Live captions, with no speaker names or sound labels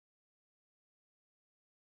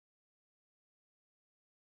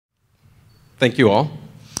Thank you all,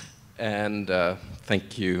 and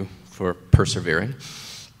thank you for persevering.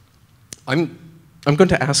 I'm going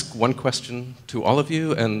to ask one question to all of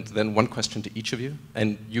you, and then one question to each of you,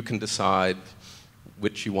 and you can decide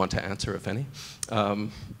which you want to answer, if any.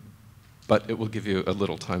 But it will give you a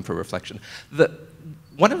little time for reflection.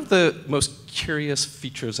 One of the most curious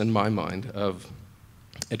features in my mind of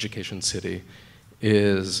Education City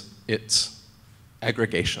is its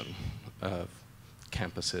aggregation of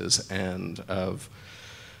campuses and of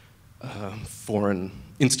foreign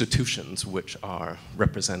institutions which are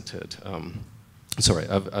represented, of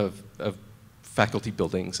faculty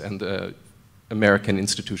buildings and American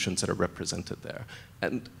institutions that are represented there.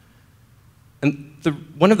 And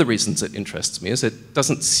one of the reasons it interests me is it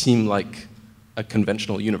doesn't seem like a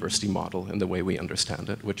conventional university model in the way we understand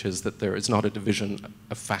it, which is that there is not a division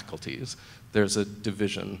of faculties. There's a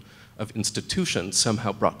division of institutions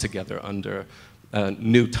somehow brought together under a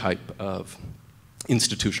new type of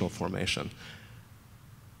institutional formation.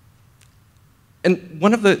 And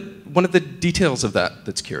one of the details of that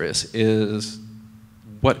that's curious is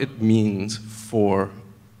what it means for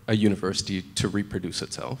a university to reproduce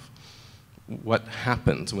itself. What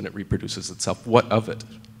happens when it reproduces itself? What of it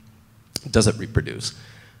does it reproduce?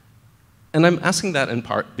 And I'm asking that in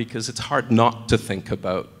part because it's hard not to think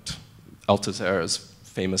about Althusser's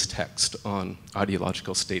famous text on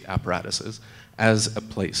ideological state apparatuses as a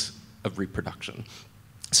place of reproduction.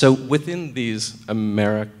 So within these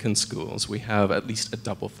American schools, we have at least a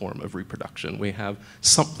double form of reproduction. We have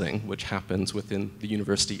something which happens within the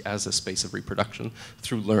university as a space of reproduction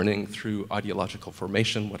through learning, through ideological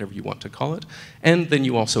formation, whatever you want to call it. And then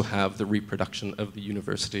you also have the reproduction of the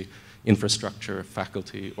university infrastructure,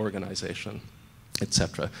 faculty, organization,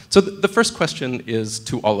 etc. So the first question is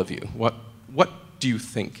to all of you. What do you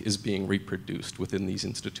think is being reproduced within these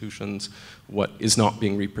institutions? What is not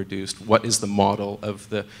being reproduced? What is the model of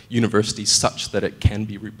the university such that it can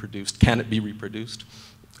be reproduced? Can it be reproduced?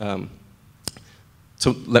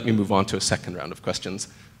 So let me move on to a second round of questions.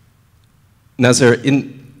 Nazir,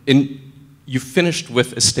 you finished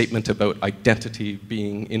with a statement about identity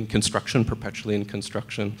being in construction, perpetually in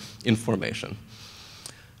construction, in formation.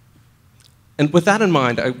 And with that in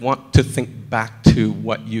mind, I want to think back to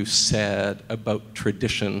what you said about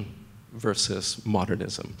tradition versus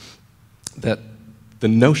modernism. That the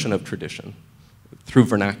notion of tradition, through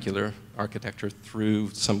vernacular architecture,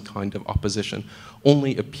 through some kind of opposition,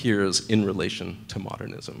 only appears in relation to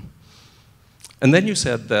modernism. And then you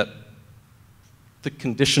said that the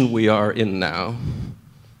condition we are in now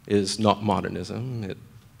is not modernism. It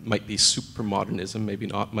might be supermodernism, maybe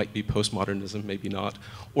not, might be postmodernism, maybe not,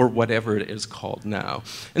 or whatever it is called now.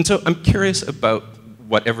 And so I'm curious about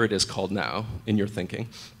whatever it is called now in your thinking,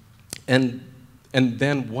 and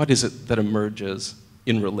then what is it that emerges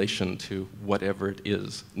in relation to whatever it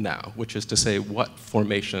is now, which is to say, what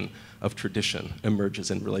formation of tradition emerges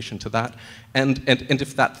in relation to that, and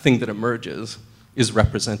if that thing that emerges is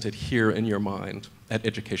represented here in your mind at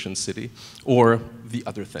Education City, or the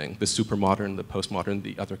other thing, the supermodern, the postmodern,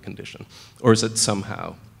 the other condition? Or is it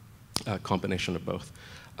somehow a combination of both?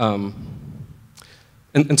 And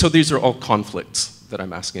so these are all conflicts that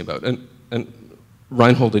I'm asking about. And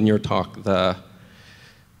Reinhold, in your talk, the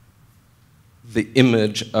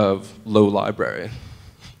image of Low Library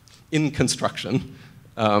in construction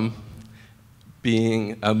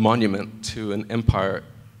being a monument to an empire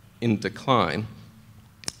in decline,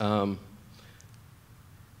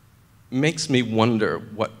 makes me wonder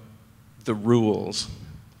what the rules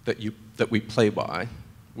that we play by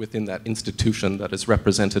within that institution that is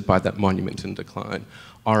represented by that monument in decline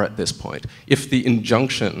are at this point. If the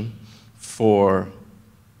injunction for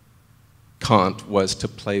Kant was to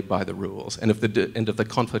play by the rules, and if the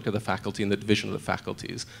conflict of the faculty and the division of the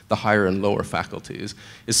faculties, the higher and lower faculties,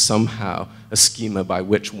 is somehow a schema by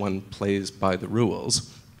which one plays by the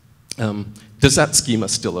rules, does that schema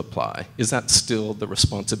still apply? Is that still the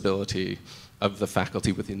responsibility of the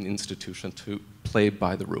faculty within the institution to play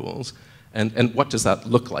by the rules? And what does that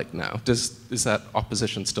look like now? Is that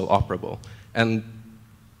opposition still operable? And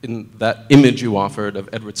in that image you offered of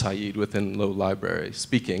Edward Said within Low Library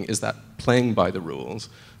speaking, is that playing by the rules,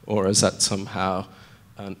 or is that somehow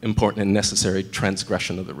an important and necessary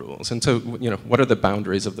transgression of the rules? And so, what are the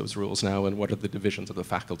boundaries of those rules now, and what are the divisions of the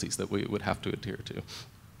faculties that we would have to adhere to?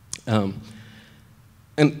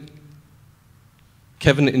 And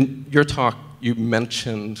Kevin, in your talk, you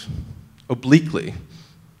mentioned obliquely,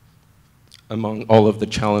 among all of the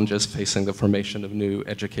challenges facing the formation of new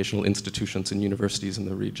educational institutions and universities in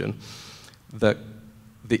the region, that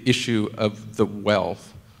the issue of the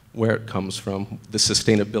wealth where it comes from, the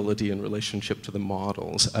sustainability in relationship to the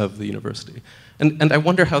models of the university. And I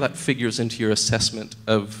wonder how that figures into your assessment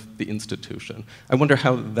of the institution. I wonder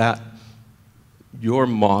how that, your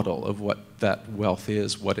model of what that wealth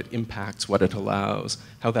is, what it impacts, what it allows,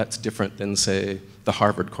 how that's different than, say, the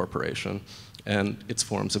Harvard Corporation and its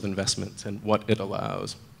forms of investment and what it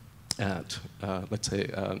allows at, let's say,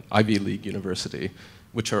 Ivy League university,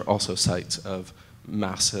 which are also sites of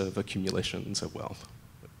massive accumulations of wealth.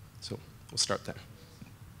 So we'll start there.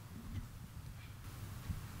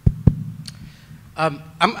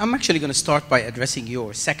 I'm actually going to start by addressing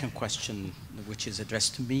your second question, which is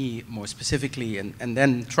addressed to me more specifically, and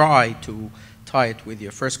then try to tie it with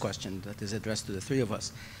your first question that is addressed to the three of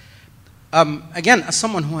us. Again, as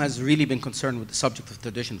someone who has really been concerned with the subject of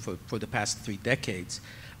tradition for the past 3 decades,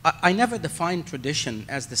 I never defined tradition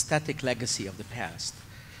as the static legacy of the past.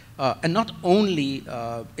 And not only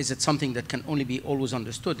is it something that can only be always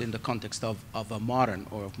understood in the context of a modern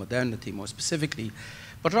or of modernity more specifically,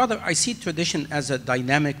 but rather I see tradition as a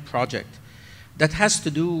dynamic project that has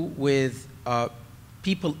to do with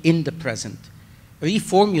people in the present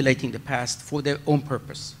reformulating the past for their own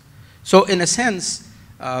purpose. So in a sense,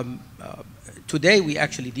 today we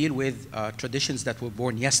actually deal with traditions that were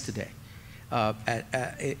born yesterday.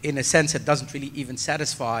 In a sense, it doesn't really even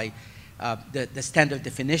satisfy the standard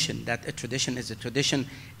definition that a tradition is a tradition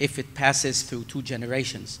if it passes through 2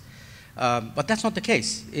 generations. But that's not the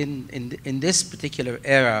case. In this particular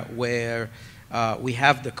era where we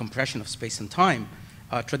have the compression of space and time,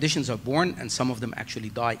 traditions are born and some of them actually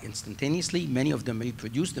die instantaneously. Many of them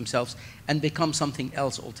reproduce themselves and become something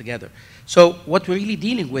else altogether. So what we're really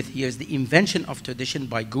dealing with here is the invention of tradition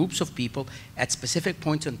by groups of people at specific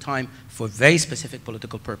points in time for very specific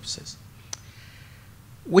political purposes.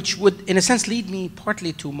 Which would, in a sense, lead me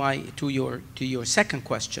partly to your second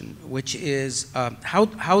question, which is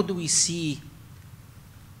how do we see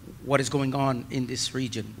what is going on in this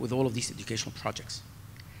region with all of these educational projects?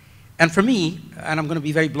 And for me, and I'm going to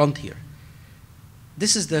be very blunt here,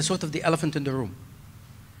 this is the sort of the elephant in the room.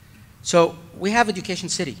 So we have Education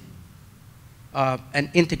City, an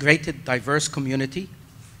integrated, diverse community,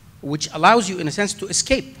 which allows you, in a sense, to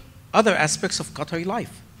escape other aspects of Qatari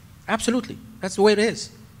life. Absolutely, that's the way it is.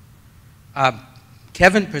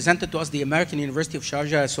 Kevin presented to us the American University of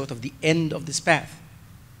Sharjah as sort of the end of this path.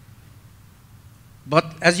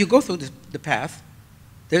 But as you go through the path,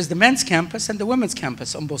 there's the men's campus and the women's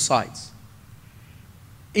campus on both sides.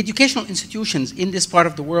 Educational institutions in this part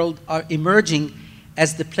of the world are emerging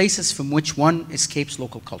as the places from which one escapes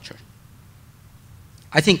local culture.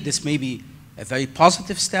 I think this may be a very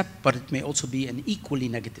positive step, but it may also be an equally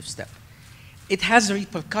negative step. It has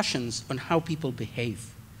repercussions on how people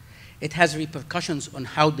behave. It has repercussions on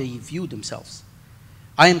how they view themselves.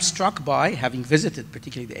 I am struck by, having visited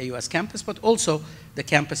particularly the AUS campus, but also the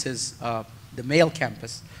campuses, the male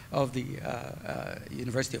campus of the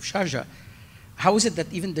University of Sharjah, how is it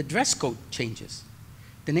that even the dress code changes?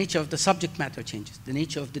 The nature of the subject matter changes. The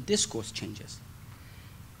nature of the discourse changes.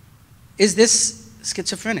 Is this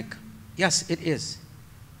schizophrenic? Yes, it is.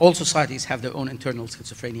 All societies have their own internal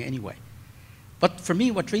schizophrenia anyway. But for me,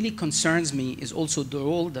 what really concerns me is also the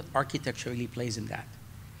role that architecture really plays in that.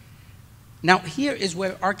 Now, here is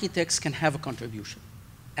where architects can have a contribution.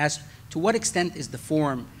 As to what extent is the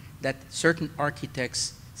form that certain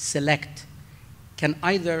architects select can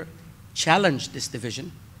either challenge this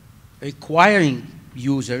division, requiring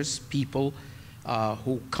users, people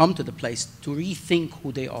who come to the place to rethink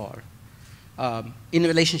who they are in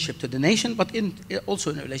relationship to the nation, but also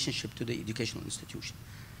in relationship to the educational institution.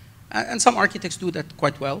 And some architects do that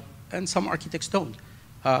quite well, and some architects don't.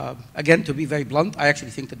 Again, to be very blunt, I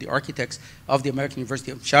actually think that the architects of the American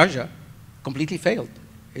University of Sharjah completely failed,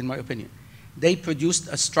 in my opinion. They produced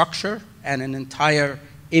a structure and an entire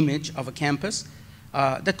image of a campus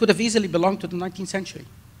that could have easily belonged to the 19th century.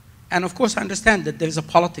 And of course, I understand that there's a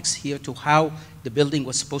politics here to how the building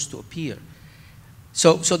was supposed to appear.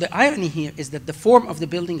 So the irony here is that the form of the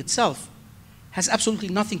building itself has absolutely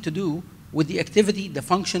nothing to do with the activity, the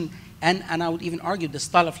function, and I would even argue the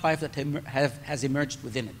style of life that has emerged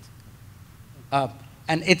within it.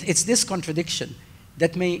 And it's this contradiction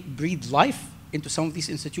that may breathe life into some of these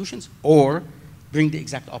institutions or bring the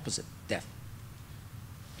exact opposite, death.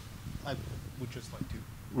 I would just like to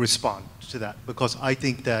respond to that because I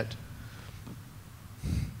think that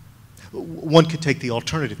one could take the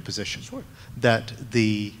alternative position, sure, that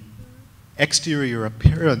the exterior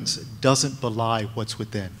appearance doesn't belie what's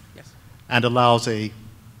within, yes, and allows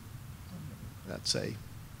let's say,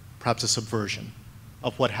 perhaps a subversion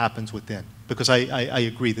of what happens within. Because I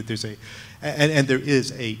agree that there's and there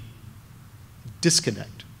is a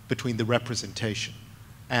disconnect between the representation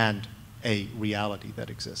and a reality that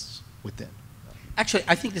exists within. Actually,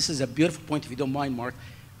 I think this is a beautiful point, if you don't mind, Mark.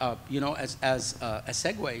 You know, as a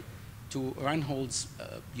segue to Reinhold's,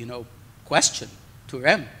 you know, question to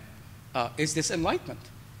Rem, is this enlightenment?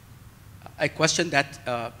 A question that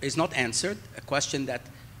is not answered, a question that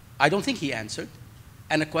I don't think he answered,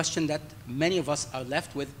 and a question that many of us are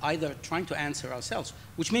left with either trying to answer ourselves,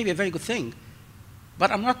 which may be a very good thing, but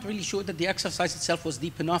I'm not really sure that the exercise itself was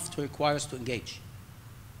deep enough to require us to engage.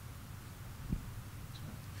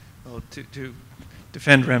 Well, to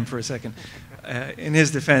defend Rem for a second, in his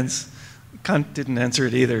defense, Kant didn't answer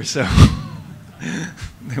it either, so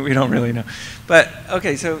we don't really know. But,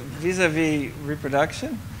 okay, so vis-a-vis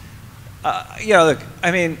reproduction, yeah, look,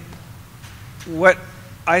 I mean, what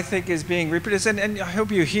I think is being reproduced, and I hope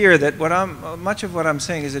you hear that much of what I'm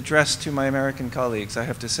saying is addressed to my American colleagues, I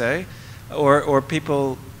have to say, or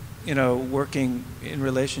people, you know, working in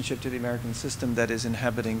relationship to the American system that is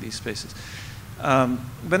inhabiting these spaces,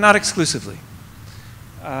 but not exclusively.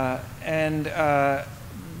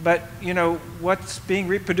 But, you know, what's being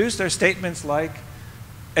reproduced are statements like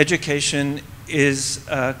education is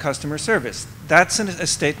customer service. That's a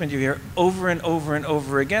statement you hear over and over and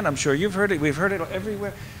over again. I'm sure you've heard it. We've heard it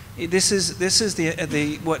everywhere. This is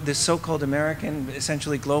what the so-called American,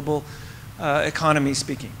 essentially global economy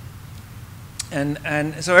speaking.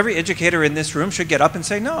 And so every educator in this room should get up and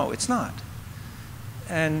say, no, it's not.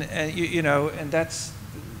 And you know, and that's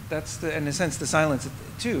in a sense, the silence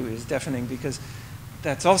too is deafening, because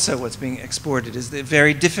that's also what's being exported. Is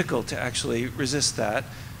very difficult to actually resist that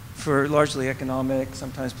for largely economic,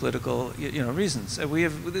 sometimes political, you know, reasons.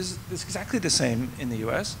 This is exactly the same in the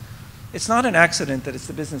U.S. It's not an accident that it's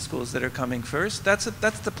the business schools that are coming first. That's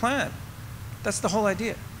the plan. That's the whole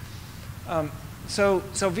idea. So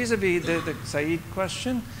vis-a-vis the Said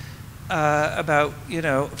question about, you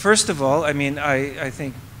know, first of all, I mean, I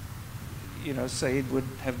think, you know, Said would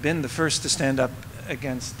have been the first to stand up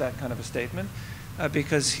against that kind of a statement,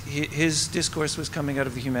 because his discourse was coming out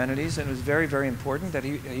of the humanities, and it was very, very important that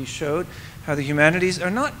he showed how the humanities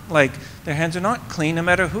are not like, their hands are not clean no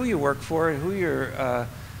matter who you work for, who you're,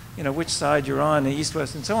 you know, which side you're on, the East,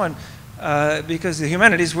 West, and so on, because the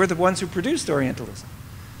humanities were the ones who produced Orientalism.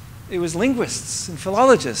 It was linguists and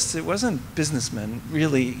philologists. It wasn't businessmen,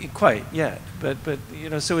 really, quite yet. But you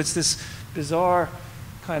know, so it's this bizarre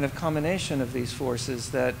kind of combination of these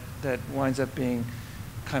forces that winds up being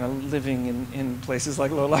kind of living in places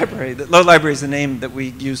like Low Library. Low Library is the name that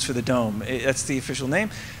we use for the dome. That's the official name.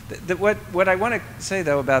 What I want to say,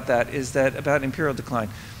 though, about that is that about imperial decline,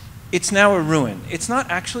 it's now a ruin. It's not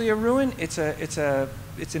actually a ruin. It's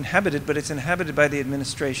inhabited, but it's inhabited by the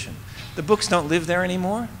administration. The books don't live there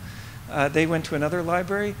anymore. They went to another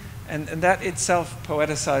library, and that itself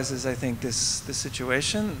poeticizes, I think, this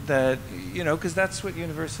situation that, you know, because that's what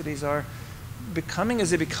universities are becoming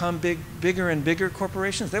as they become bigger and bigger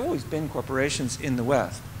corporations. They've always been corporations in the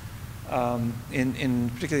West,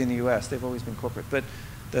 particularly in the U.S. They've always been corporate, but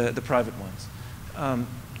the private ones.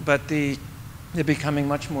 But they're becoming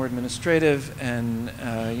much more administrative and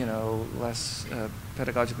you know, less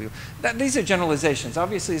pedagogically. These are generalizations.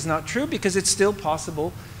 Obviously, it's not true, because it's still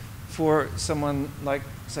possible for someone like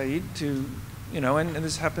Said to, you know, and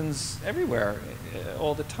this happens everywhere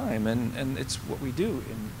all the time, and it's what we do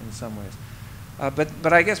in some ways.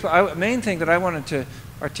 But I guess the main thing that I wanted to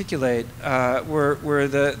articulate were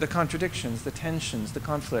the contradictions, the tensions, the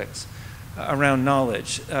conflicts around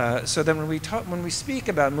knowledge. So that when we speak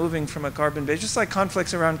about moving from a carbon-based, just like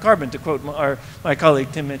conflicts around carbon, to quote my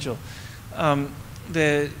colleague Tim Mitchell,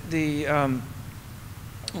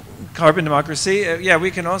 carbon democracy, yeah, we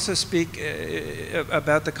can also speak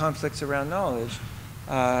about the conflicts around knowledge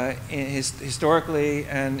historically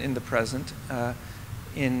and in the present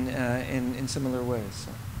in similar ways.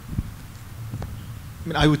 So. I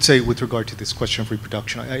mean, I would say with regard to this question of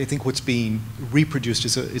reproduction, I think what's being reproduced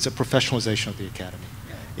is a professionalization of the academy.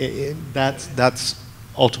 That's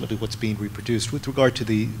ultimately what's being reproduced. With regard to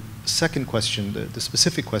the second question, the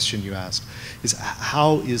specific question you asked, is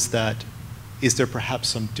how is that? Is there perhaps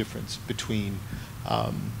some difference between,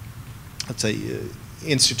 let's say,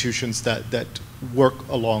 institutions that work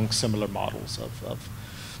along similar models of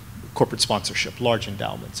corporate sponsorship, large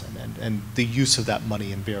endowments, and the use of that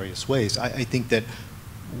money in various ways? I think that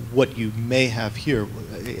what you may have here,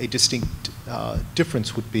 a distinct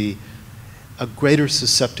difference would be a greater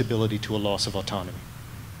susceptibility to a loss of autonomy.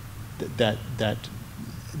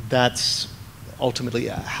 That's ultimately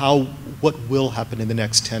what will happen in the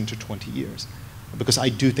next 10 to 20 years, because I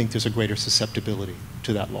do think there's a greater susceptibility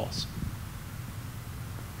to that loss.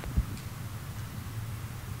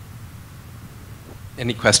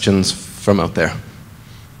 Any questions from out there?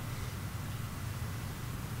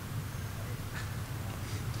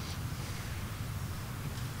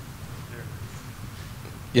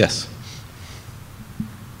 Yes.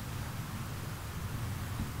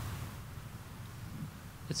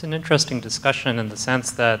 It's an interesting discussion in the sense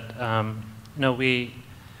that,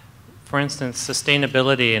 for instance,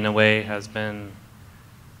 sustainability in a way has been,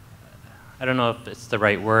 I don't know if it's the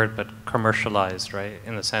right word, but commercialized, right?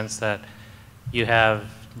 In the sense that you have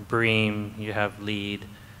BREEAM, you have LEED,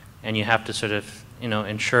 and you have to sort of,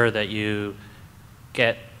 ensure that you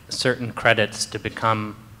get certain credits to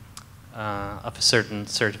become of a certain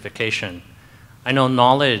certification. I know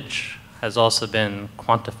knowledge has also been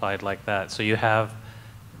quantified like that. So you have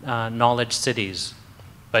knowledge cities.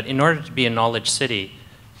 But in order to be a knowledge city,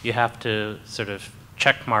 you have to sort of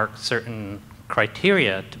check mark certain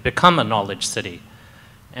criteria to become a knowledge city.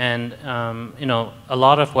 And a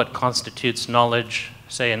lot of what constitutes knowledge,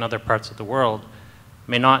 say in other parts of the world,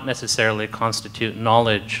 may not necessarily constitute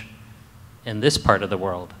knowledge in this part of the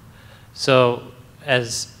world. So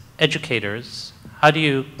as educators, how do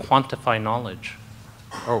you quantify knowledge?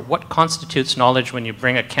 Or what constitutes knowledge when you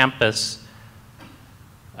bring a campus,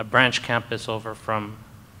 a branch campus over from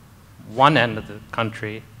one end of the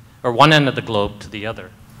country, or one end of the globe to the other?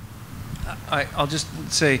 I'll just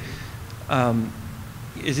say,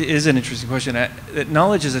 it is an interesting question. That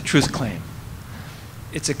knowledge is a truth claim.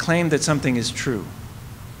 It's a claim that something is true.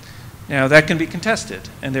 Now, that can be contested,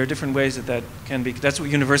 and there are different ways that that can be. That's what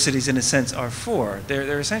universities, in a sense, are for.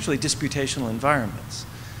 They're essentially disputational environments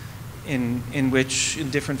in which, in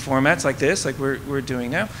different formats like this, like we're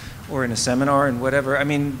doing now, or in a seminar and whatever. I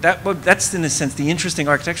mean, that's, in a sense, the interesting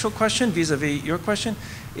architectural question vis-a-vis your question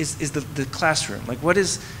is the classroom. Like,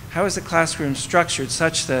 how is the classroom structured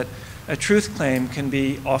such that a truth claim can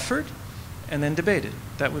be offered and then debated?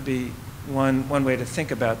 That would be one way to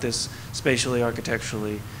think about this spatially,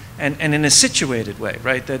 architecturally, and in a situated way,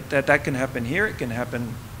 right? That can happen here, it can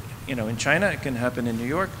happen, in China, it can happen in New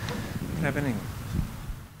York, it can happen anywhere.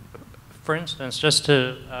 For instance, just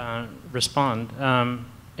to respond,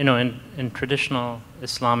 in traditional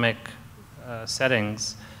Islamic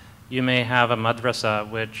settings, you may have a madrasa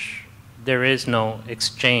which there is no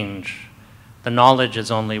exchange. The knowledge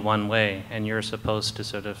is only one way, and you're supposed to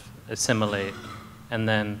sort of assimilate and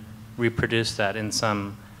then reproduce that in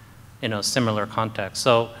some, similar context.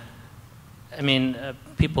 So, I mean,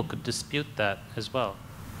 people could dispute that as well.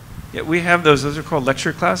 Yeah, we have those. Those are called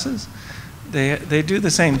lecture classes. They do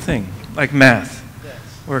the same thing, like math.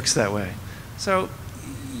 Yes. Works that way. So,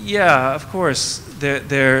 yeah, of course,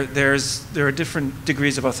 there are different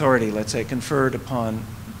degrees of authority, let's say, conferred upon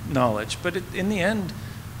knowledge. But in the end,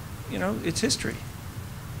 it's history.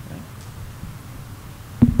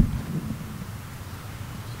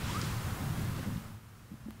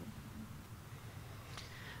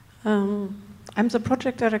 I'm the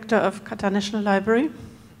project director of Qatar National Library,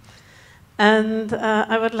 and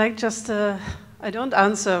I would like I don't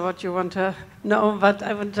answer what you want to know, but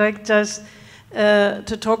I would like just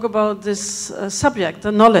to talk about this subject,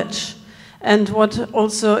 the knowledge, and what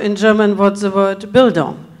also in German what the word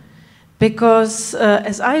Bildung. Because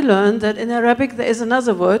as I learned that in Arabic there is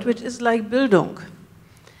another word which is like Bildung.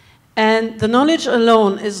 And the knowledge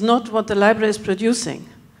alone is not what the library is producing.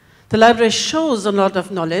 The library shows a lot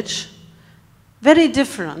of knowledge, very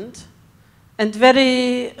different and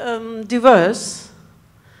very diverse,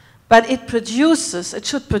 but it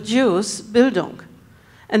should produce Bildung.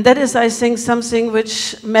 And that is, I think, something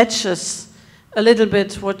which matches a little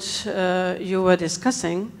bit what you were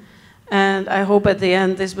discussing. And I hope at the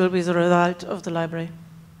end this will be the result of the library.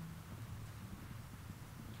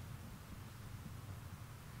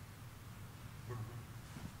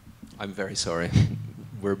 I'm very sorry.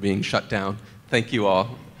 We're being shut down. Thank you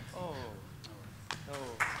all.